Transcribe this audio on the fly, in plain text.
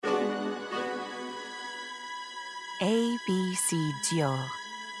A.B.C.Dior.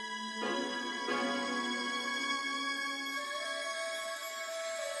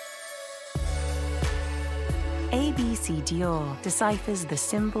 A.B.C.Dior deciphers the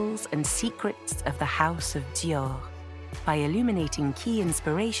symbols and secrets of the House of Dior. By illuminating key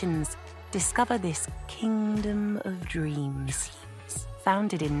inspirations, discover this kingdom of dreams,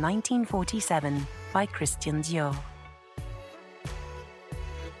 founded in 1947 by Christian Dior.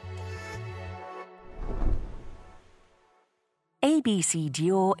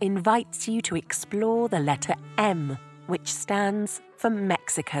 A.B.C.Dior invites you to explore the letter M, which stands for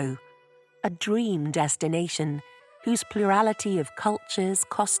Mexico, a dream destination whose plurality of cultures,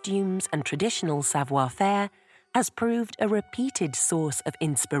 costumes, and traditional savoir-faire has proved a repeated source of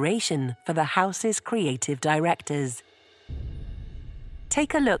inspiration for the house's creative directors.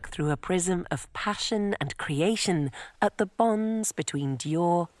 Take a look through a prism of passion and creation at the bonds between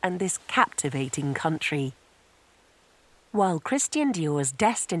Dior and this captivating country. While Christian Dior's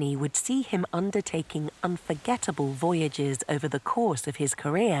destiny would see him undertaking unforgettable voyages over the course of his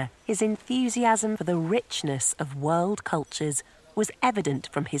career, his enthusiasm for the richness of world cultures was evident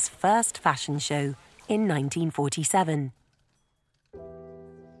from his first fashion show in 1947.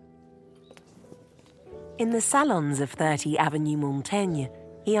 In the salons of 30 Avenue Montaigne,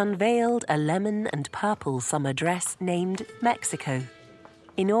 he unveiled a lemon and purple summer dress named Mexico,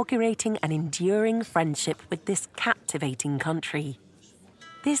 inaugurating an enduring friendship with this captivating country.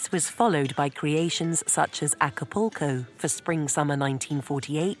 This was followed by creations such as Acapulco for spring-summer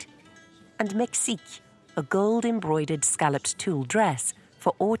 1948 and Mexique, a gold-embroidered scalloped tulle dress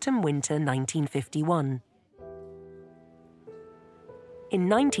for autumn-winter 1951. In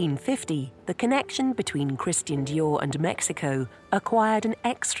 1950, the connection between Christian Dior and Mexico acquired an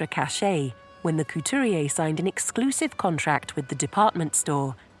extra cachet when the couturier signed an exclusive contract with the department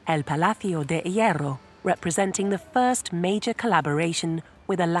store El Palacio de Hierro, representing the first major collaboration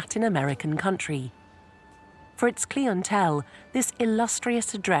with a Latin American country. For its clientele, this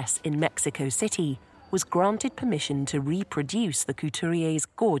illustrious address in Mexico City was granted permission to reproduce the couturier's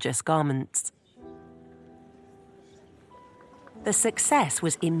gorgeous garments. The success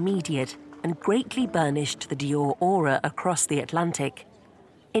was immediate and greatly burnished the Dior aura across the Atlantic.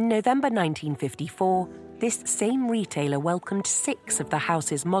 In November 1954, this same retailer welcomed 6 of the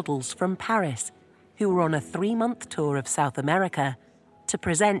house's models from Paris, who were on a 3-month tour of South America to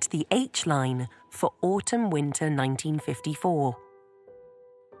present the H-line for autumn-winter 1954.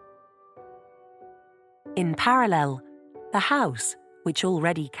 In parallel, the house, which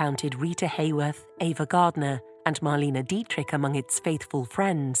already counted Rita Hayworth, Ava Gardner, and Marlene Dietrich among its faithful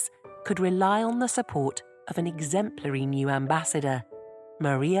friends, could rely on the support of an exemplary new ambassador,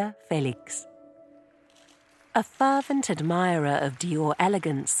 Maria Felix. A fervent admirer of Dior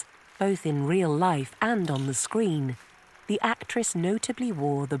elegance, both in real life and on the screen, the actress notably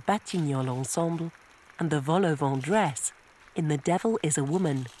wore the Batignolles ensemble and the vol-au-vent dress in The Devil is a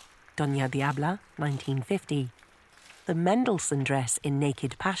Woman, Doña Diabla, 1950, the Mendelssohn dress in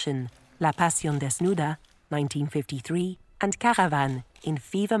Naked Passion, La Pasión Desnuda, 1953, and Caravan in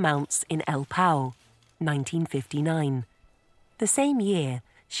Fever Mounts in El Pao, 1959. The same year,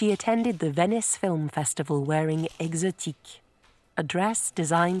 she attended the Venice Film Festival wearing Exotique, a dress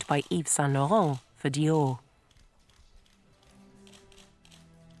designed by Yves Saint Laurent for Dior.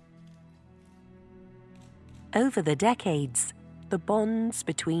 Over the decades, the bonds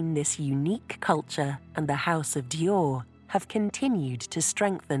between this unique culture and the House of Dior have continued to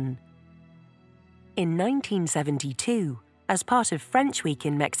strengthen. In 1972, as part of French Week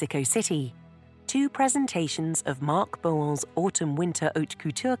in Mexico City, 2 presentations of Marc Bohan's autumn-winter haute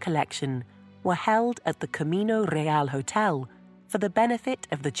couture collection were held at the Camino Real Hotel for the benefit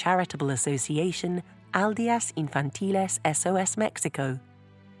of the charitable association Aldeas Infantiles SOS Mexico.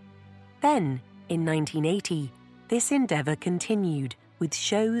 Then, in 1980, this endeavor continued with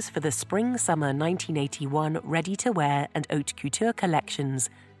shows for the spring-summer 1981 ready-to-wear and haute couture collections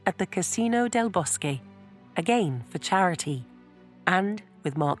at the Casino del Bosque, again for charity, and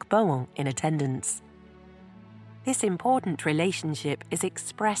with Marc Bohan in attendance. This important relationship is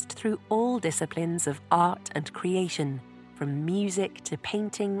expressed through all disciplines of art and creation, from music to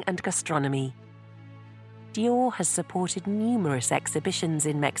painting and gastronomy. Dior has supported numerous exhibitions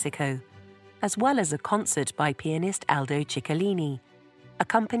in Mexico, as well as a concert by pianist Aldo Ciccolini,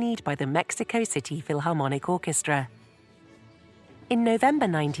 accompanied by the Mexico City Philharmonic Orchestra. In November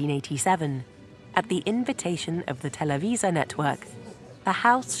 1987, at the invitation of the Televisa network, the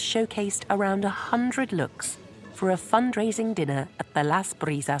house showcased around 100 looks for a fundraising dinner at the Las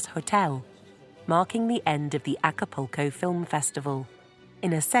Brisas Hotel, marking the end of the Acapulco Film Festival.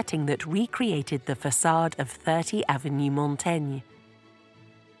 in a setting that recreated the facade of 30 Avenue Montaigne.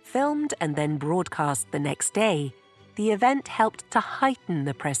 Filmed and then broadcast the next day, the event helped to heighten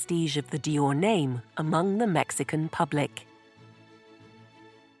the prestige of the Dior name among the Mexican public.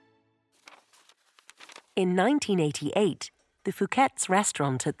 In 1988, the Fouquet's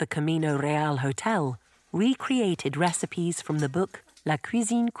restaurant at the Camino Real Hotel recreated recipes from the book La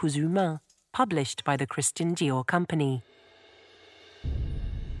Cuisine Cousu Main, published by the Christian Dior company.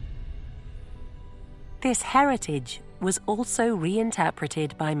 This heritage was also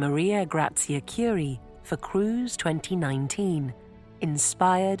reinterpreted by Maria Grazia Chiuri for Cruise 2019,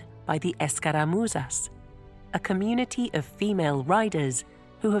 inspired by the Escaramuzas, a community of female riders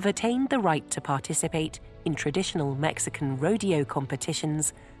who have attained the right to participate in traditional Mexican rodeo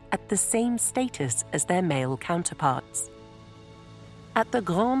competitions at the same status as their male counterparts. At the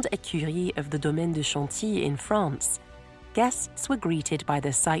Grande Écurie of the Domaine de Chantilly in France, guests were greeted by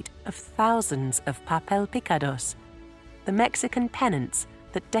the sight of thousands of papel picados, the Mexican pennants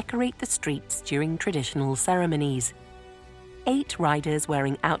that decorate the streets during traditional ceremonies. 8 riders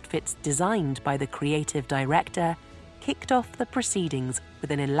wearing outfits designed by the creative director kicked off the proceedings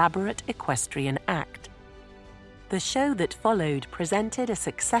with an elaborate equestrian act. The show that followed presented a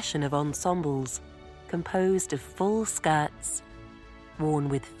succession of ensembles composed of full skirts, worn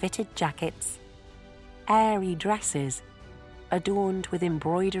with fitted jackets, airy dresses adorned with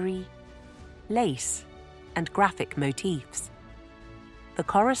embroidery, lace, and graphic motifs. The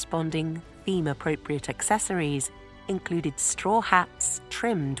corresponding theme-appropriate accessories included straw hats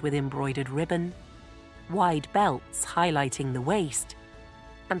trimmed with embroidered ribbon, wide belts highlighting the waist,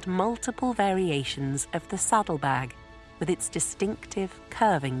 and multiple variations of the saddlebag with its distinctive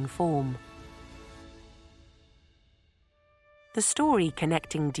curving form. The story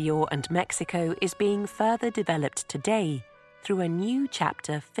connecting Dior and Mexico is being further developed today through a new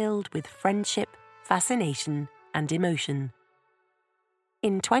chapter filled with friendship, fascination, and emotion.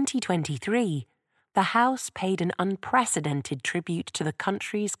 In 2023, the house paid an unprecedented tribute to the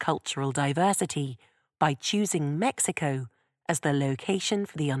country's cultural diversity by choosing Mexico as the location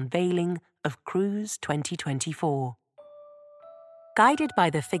for the unveiling of Cruise 2024. Guided by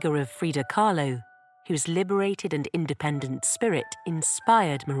the figure of Frida Kahlo, whose liberated and independent spirit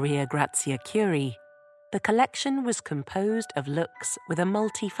inspired Maria Grazia Chiuri, the collection was composed of looks with a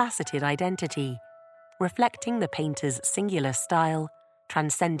multifaceted identity, reflecting the painter's singular style,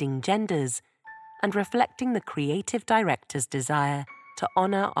 transcending genders, and reflecting the creative director's desire to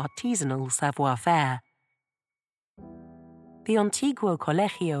honor artisanal savoir-faire. The Antiguo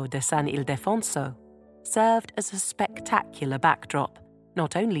Colegio de San Ildefonso served as a spectacular backdrop,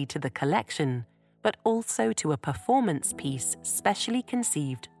 not only to the collection, but also to a performance piece specially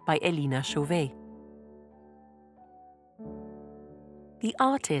conceived by Elina Chauvet. The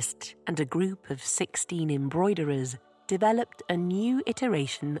artist and a group of 16 embroiderers developed a new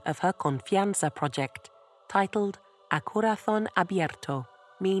iteration of her Confianza project, titled A Corazón Abierto,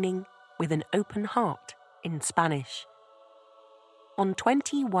 meaning with an open heart in Spanish. On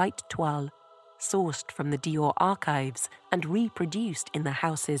 20 white toile, sourced from the Dior archives and reproduced in the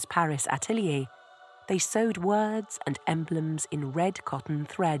house's Paris atelier, they sewed words and emblems in red cotton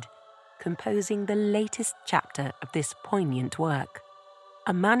thread, composing the latest chapter of this poignant work.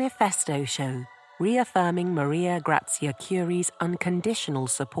 A manifesto show reaffirming Maria Grazia Chiuri's unconditional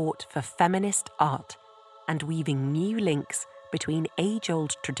support for feminist art and weaving new links between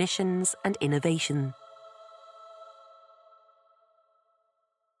age-old traditions and innovation.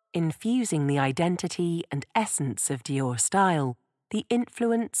 Infusing the identity and essence of Dior style, the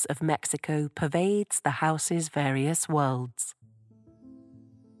influence of Mexico pervades the house's various worlds.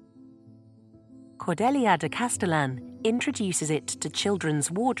 Cordelia de Castellan introduces it to children's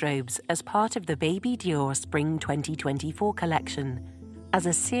wardrobes as part of the Baby Dior Spring 2024 collection, as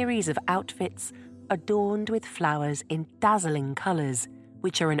a series of outfits adorned with flowers in dazzling colours,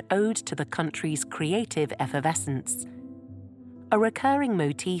 which are an ode to the country's creative effervescence. A recurring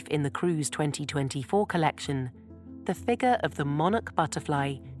motif in the Cruise 2024 collection, the figure of the monarch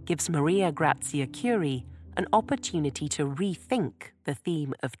butterfly gives Maria Grazia Chiuri an opportunity to rethink the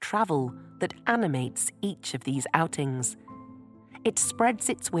theme of travel that animates each of these outings. It spreads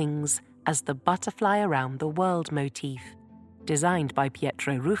its wings as the butterfly around the world motif, designed by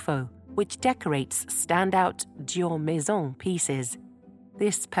Pietro Ruffo, which decorates standout Dior Maison pieces.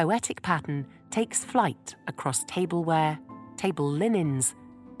 This poetic pattern takes flight across tableware, table linens,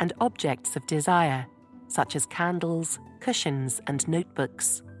 and objects of desire, such as candles, cushions, and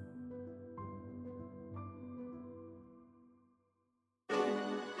notebooks.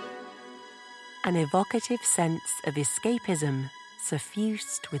 An evocative sense of escapism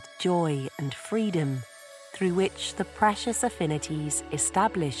suffused with joy and freedom, through which the precious affinities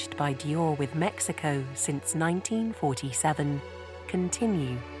established by Dior with Mexico since 1947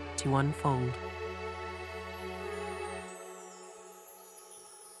 continue to unfold.